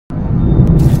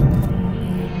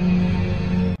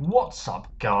What's up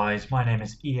guys, my name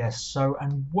is ESO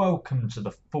and welcome to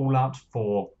the Fallout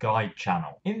 4 guide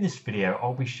channel. In this video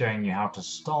I'll be showing you how to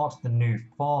start the new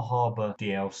Far Harbor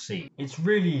DLC. It's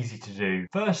really easy to do.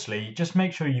 Firstly, just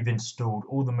make sure you've installed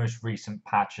all the most recent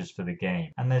patches for the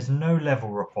game, and there's no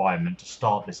level requirement to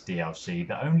start this DLC.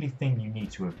 The only thing you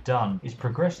need to have done is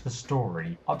progress the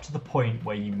story up to the point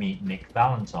where you meet Nick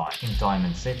Valentine in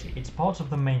Diamond City. It's part of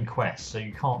the main quest, so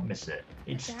you can't miss it.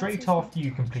 It's straight after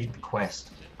you complete the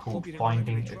quest called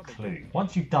Finding a Clue.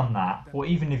 Once you've done that, or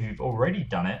even if you've already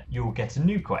done it, you'll get a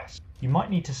new quest. You might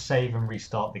need to save and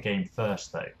restart the game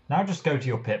first though. Now just go to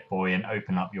your Pip-Boy and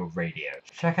open up your radio.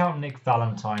 Check out Nick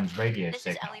Valentine's radio This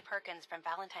signal. is Ellie Perkins from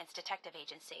Valentine's Detective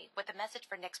Agency with a message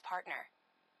for Nick's partner.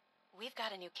 We've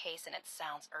got a new case and it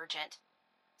sounds urgent.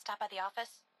 Stop by the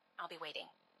office. I'll be waiting.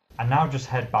 And now just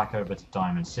head back over to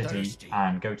Diamond City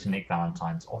and go to Nick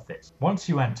Valentine's office. Once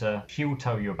you enter, she will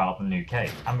tell you about the new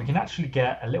case. And we can actually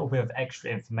get a little bit of extra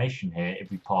information here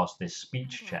if we pass this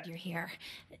speech check. You're here.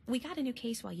 We got a new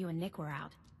case while you and Nick were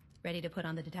out. Ready to put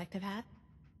on the detective hat?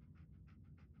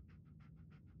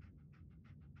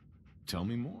 Tell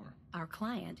me more. Our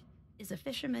client is a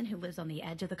fisherman who lives on the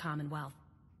edge of the Commonwealth.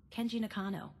 Kenji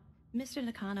Nakano. Mr.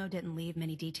 Nakano didn't leave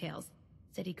many details.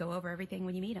 Said he'd go over everything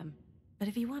when you meet him. But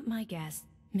if you want my guess,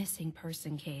 missing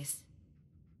person case.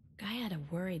 Guy had a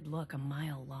worried look a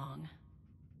mile long.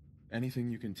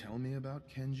 Anything you can tell me about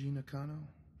Kenji Nakano?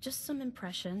 Just some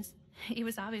impressions. He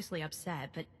was obviously upset,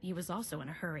 but he was also in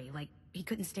a hurry, like he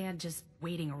couldn't stand just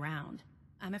waiting around.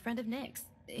 I'm a friend of Nick's.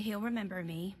 He'll remember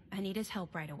me. I need his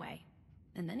help right away.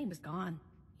 And then he was gone.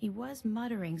 He was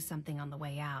muttering something on the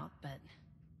way out, but...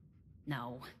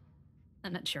 no.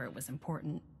 I'm not sure it was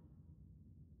important.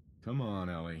 Come on,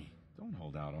 Ellie. Don't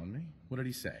hold out on me. What did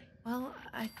he say? Well,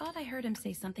 I thought I heard him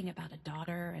say something about a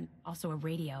daughter and also a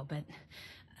radio, but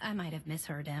I might have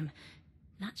misheard him.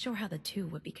 Not sure how the two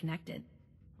would be connected.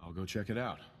 I'll go check it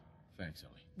out. Thanks,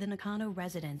 Ellie. The Nakano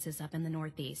residence is up in the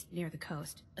northeast, near the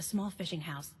coast. A small fishing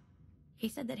house. He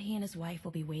said that he and his wife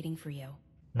will be waiting for you.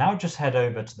 Now just head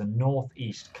over to the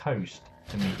northeast coast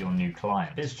to meet your new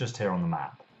client. It's just here on the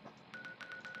map.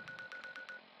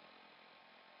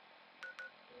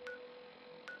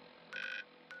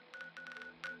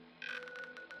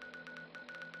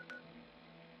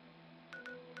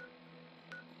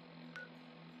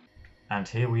 And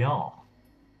here we are.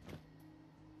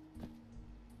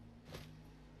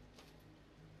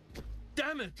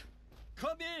 Damn it!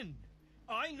 Come in!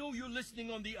 I know you're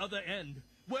listening on the other end.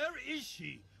 Where is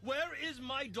she? Where is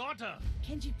my daughter?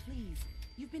 Kenji, please.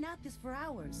 You've been at this for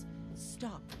hours.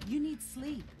 Stop. You need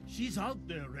sleep. She's out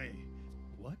there, Ray.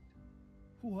 What?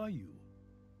 Who are you?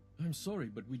 I'm sorry,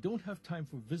 but we don't have time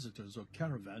for visitors or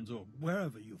caravans or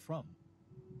wherever you're from.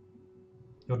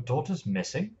 Your daughter's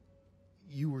missing?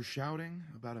 You were shouting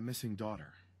about a missing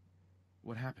daughter.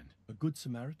 What happened? A good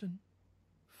Samaritan?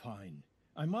 Fine.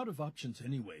 I'm out of options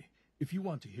anyway, if you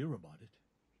want to hear about it.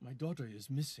 My daughter is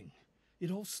missing.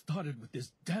 It all started with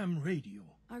this damn radio.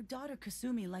 Our daughter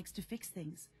Kasumi likes to fix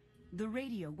things. The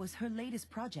radio was her latest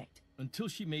project. Until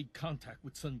she made contact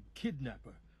with some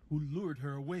kidnapper who lured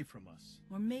her away from us.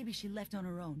 Or maybe she left on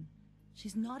her own.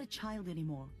 She's not a child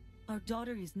anymore. Our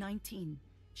daughter is 19.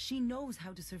 She knows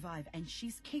how to survive, and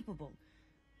she's capable.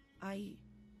 I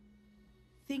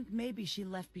think maybe she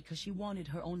left because she wanted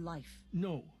her own life.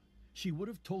 No, she would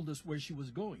have told us where she was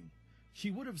going.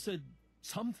 She would have said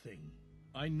something.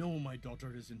 I know my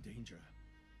daughter is in danger.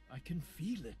 I can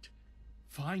feel it.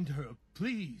 Find her,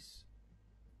 please.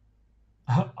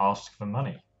 Ask for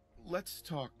money. Let's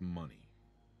talk money.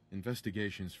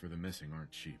 Investigations for the missing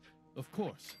aren't cheap. Of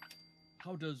course.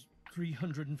 How does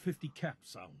 350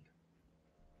 caps sound?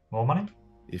 More money?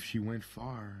 If she went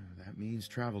far, that means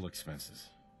travel expenses.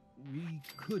 We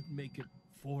could make it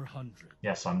 400.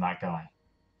 Yes, I'm that guy.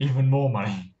 Even more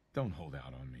money. Don't hold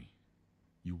out on me.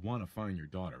 You want to find your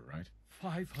daughter, right?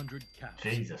 500 caps.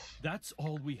 Jesus. That's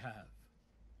all we have.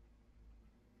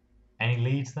 Any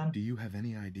leads then? Do you have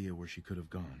any idea where she could have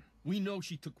gone? We know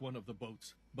she took one of the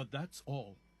boats, but that's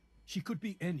all. She could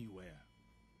be anywhere.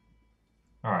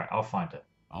 Alright, I'll find it.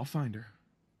 I'll find her.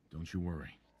 Don't you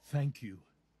worry. Thank you.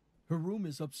 Her room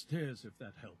is upstairs if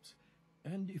that helps.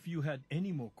 And if you had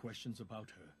any more questions about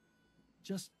her,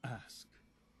 just ask.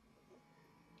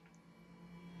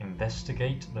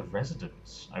 Investigate the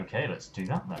residence. Okay, let's do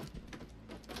that then.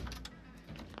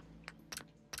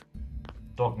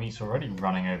 Dog meat's already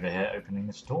running over here, opening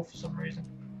this door for some reason.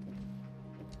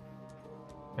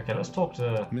 Okay, let's talk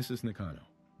to Mrs. Nakano.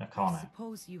 I Nakano.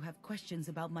 suppose you have questions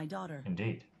about my daughter.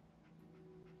 Indeed.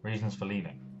 Reasons for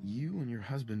leaving. You and your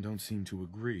husband don't seem to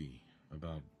agree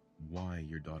about why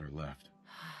your daughter left.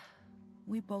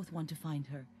 We both want to find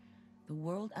her. The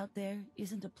world out there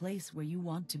isn't a place where you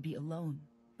want to be alone.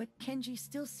 But Kenji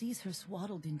still sees her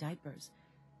swaddled in diapers.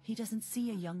 He doesn't see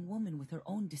a young woman with her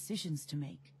own decisions to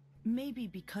make. Maybe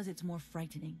because it's more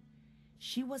frightening.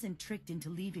 She wasn't tricked into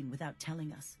leaving without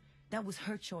telling us. That was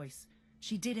her choice.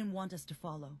 She didn't want us to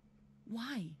follow.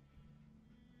 Why?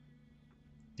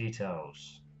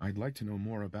 Details. I'd like to know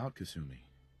more about Kasumi.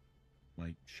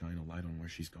 Might shine a light on where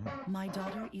she's gone. My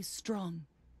daughter is strong,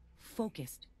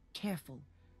 focused, careful.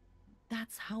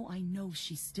 That's how I know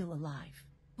she's still alive.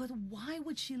 But why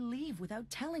would she leave without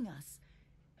telling us?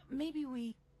 Maybe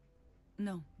we...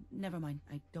 No, never mind.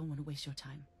 I don't want to waste your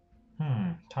time.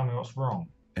 Tell me what's wrong.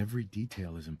 Every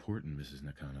detail is important, Mrs.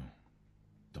 Nakano.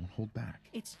 Don't hold back.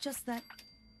 It's just that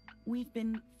we've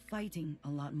been fighting a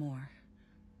lot more.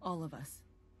 All of us.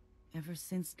 Ever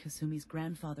since Kasumi's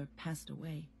grandfather passed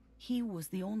away. He was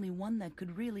the only one that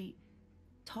could really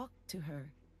talk to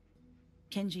her.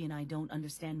 Kenji and I don't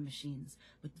understand machines,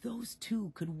 but those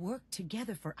two could work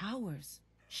together for hours.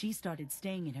 She started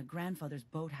staying in her grandfather's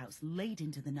boathouse late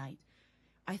into the night.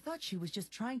 I thought she was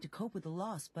just trying to cope with the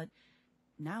loss, but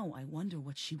now I wonder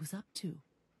what she was up to.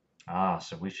 Ah,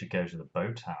 so we should go to the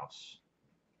boathouse.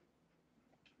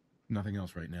 Nothing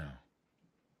else right now.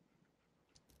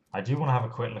 I do want to have a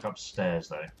quick look upstairs,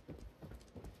 though.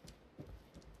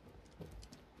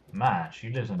 Man, she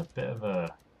lives in a bit of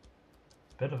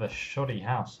a shoddy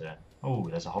house here. Oh,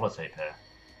 there's a holotape here.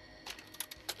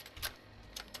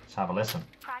 Let's have a listen.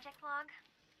 Project log,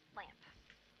 lamp.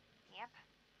 Yep,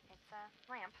 it's a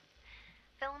lamp.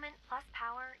 Filament plus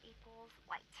power equals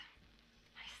light.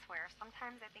 I swear,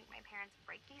 sometimes I think my parents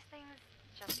break these things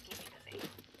just to keep me busy.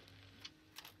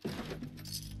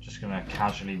 Just gonna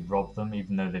casually rob them,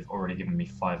 even though they've already given me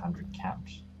 500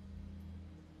 caps.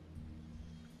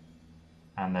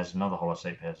 And there's another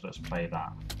holotape here, so let's play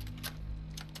that.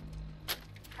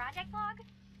 Project log,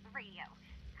 radio.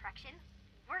 Correction,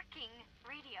 working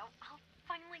radio. I'll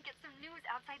finally get some news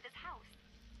outside this house.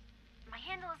 My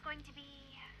handle is going to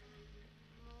be...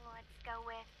 let's go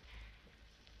with...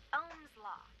 Ohm's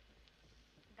Law.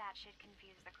 That should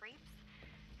confuse the creeps.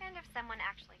 And if someone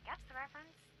actually gets the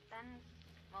reference, then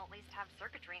we'll at least have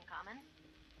circuitry in common.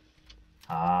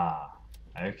 Ah,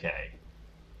 okay.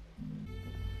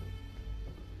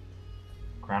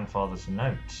 Grandfather's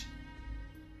note.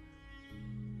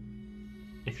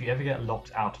 If you ever get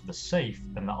locked out of the safe,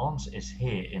 then the answer is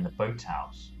here in the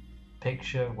boathouse.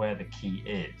 Picture where the key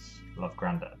is. Love,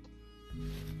 Grandad.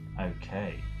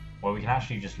 Okay. Well, we can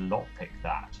actually just lockpick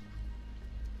that.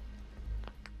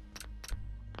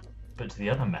 But the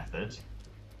other method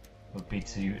would be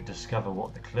to discover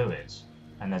what the clue is.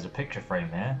 And there's a picture frame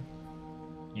here.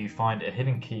 You find a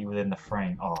hidden key within the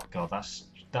frame. Oh god,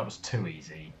 that was too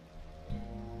easy.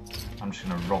 I'm just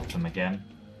gonna rob them again.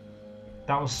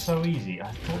 That was so easy.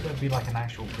 I thought there'd be like an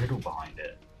actual riddle behind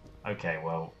it. Okay,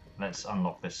 well, let's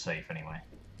unlock this safe anyway.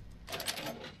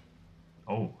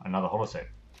 Oh, another holotape.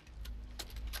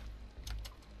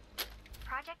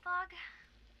 Project log?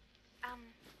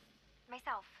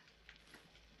 Myself.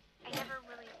 I never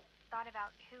really thought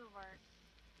about who or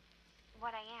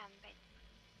what I am, but...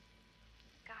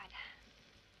 God.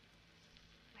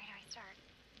 Where do I start?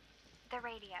 The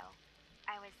radio.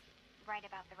 I was right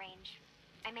about the range.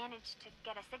 I managed to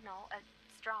get a signal, a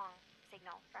strong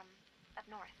signal, from up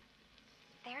north.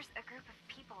 There's a group of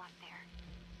people up there.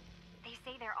 They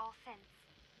say they're all synths.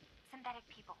 Synthetic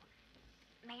people.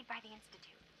 Made by the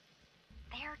Institute.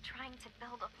 They're trying to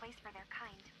build a place for their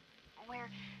kind.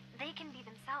 Where they can be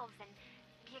themselves and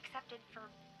be accepted for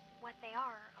what they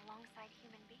are alongside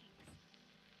human beings.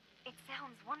 It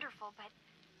sounds wonderful, but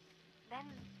then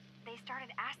they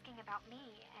started asking about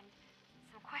me, and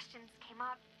some questions came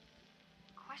up.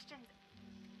 Questions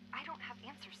I don't have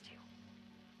answers to.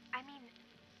 I mean,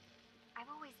 I've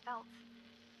always felt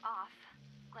off,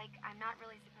 like I'm not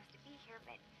really supposed to be here,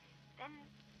 but then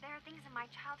there are things in my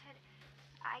childhood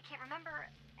I can't remember,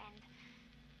 and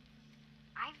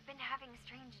I've been having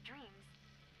strange dreams.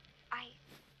 I'm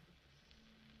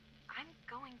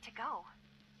going to go.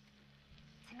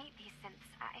 To meet these synths,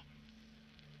 I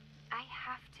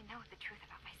have to know the truth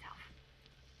about myself.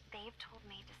 They've told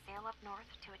me to sail up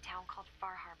north to a town called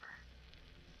Far Harbor.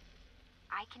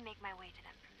 I can make my way to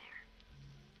them from there.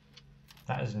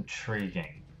 That is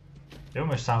intriguing. It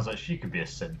almost sounds like she could be a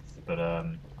synth, but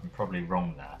I'm probably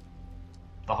wrong there.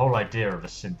 The whole idea of a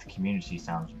synth community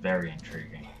sounds very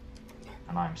intriguing.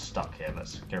 And I'm stuck here.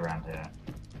 Let's go around here.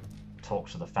 Talk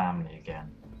to the family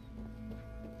again.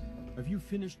 Have you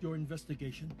finished your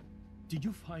investigation? Did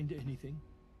you find anything?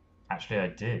 Actually, I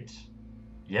did.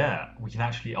 Yeah, we can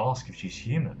actually ask if she's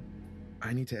human.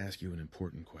 I need to ask you an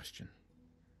important question.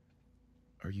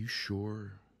 Are you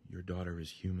sure your daughter is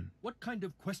human? What kind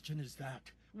of question is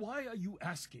that? Why are you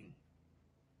asking?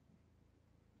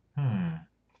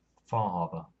 Far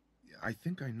Harbor. I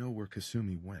think I know where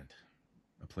Kasumi went.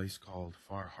 A place called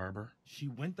Far Harbor? She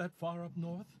went that far up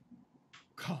north?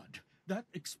 God, that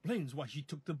explains why she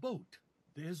took the boat.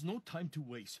 There's no time to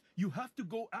waste. You have to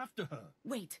go after her.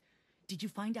 Wait, did you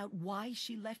find out why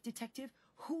she left, Detective?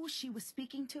 Who she was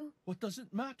speaking to? What does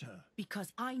it matter?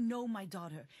 Because I know my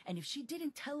daughter, and if she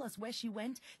didn't tell us where she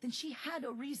went, then she had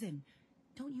a reason.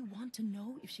 Don't you want to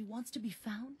know if she wants to be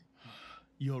found?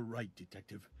 You're right,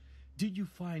 Detective. Did you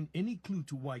find any clue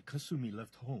to why Kasumi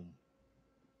left home?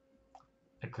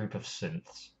 A group of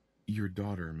synths. Your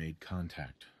daughter made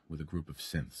contact with a group of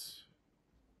synths.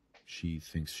 She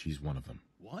thinks she's one of them.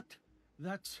 What?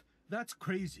 That's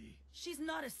crazy. She's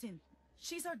not a synth.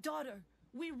 She's our daughter.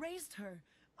 We raised her.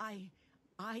 I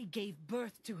gave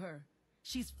birth to her.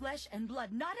 She's flesh and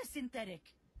blood, not a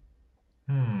synthetic.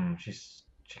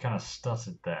 She kind of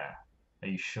stuttered there. Are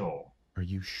you sure? Are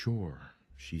you sure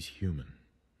she's human,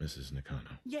 Mrs.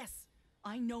 Nakano? Yes,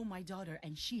 I know my daughter,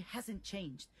 and she hasn't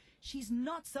changed. She's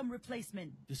not some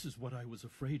replacement. This is what I was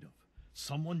afraid of.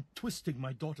 Someone twisting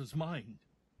my daughter's mind.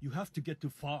 You have to get to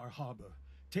Far Harbor.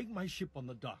 Take my ship on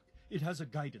the dock. It has a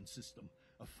guidance system,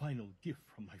 a final gift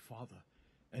from my father,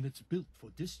 and it's built for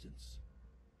distance.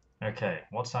 Okay,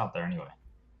 what's out there anyway?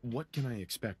 What can I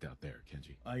expect out there,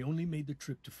 Kenji? I only made the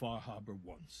trip to Far Harbor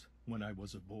once, when I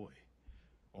was a boy.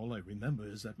 All I remember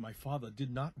is that my father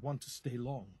did not want to stay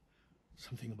long.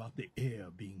 Something about the air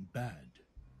being bad.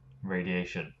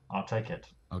 Radiation. I'll take it.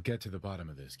 I'll get to the bottom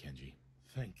of this, Kenji.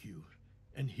 Thank you.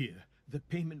 And here, the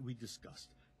payment we discussed.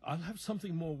 I'll have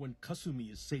something more when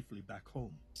Kasumi is safely back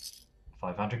home.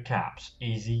 500 caps.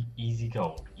 Easy, easy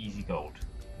gold. Easy gold.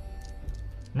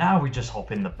 Now we just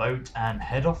hop in the boat and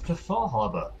head off to Far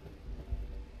Harbor.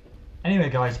 Anyway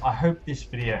guys, I hope this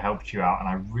video helped you out and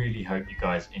I really hope you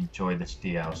guys enjoy this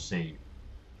DLC.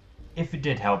 If it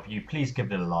did help you, please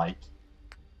give it a like.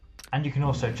 And you can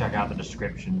also check out the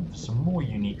description for some more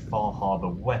unique Far Harbor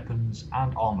weapons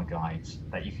and armor guides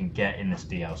that you can get in this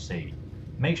DLC.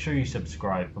 Make sure you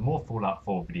subscribe for more Fallout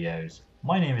 4 videos.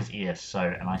 My name is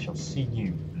ESSo and I shall see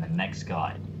you in the next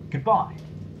guide. Goodbye!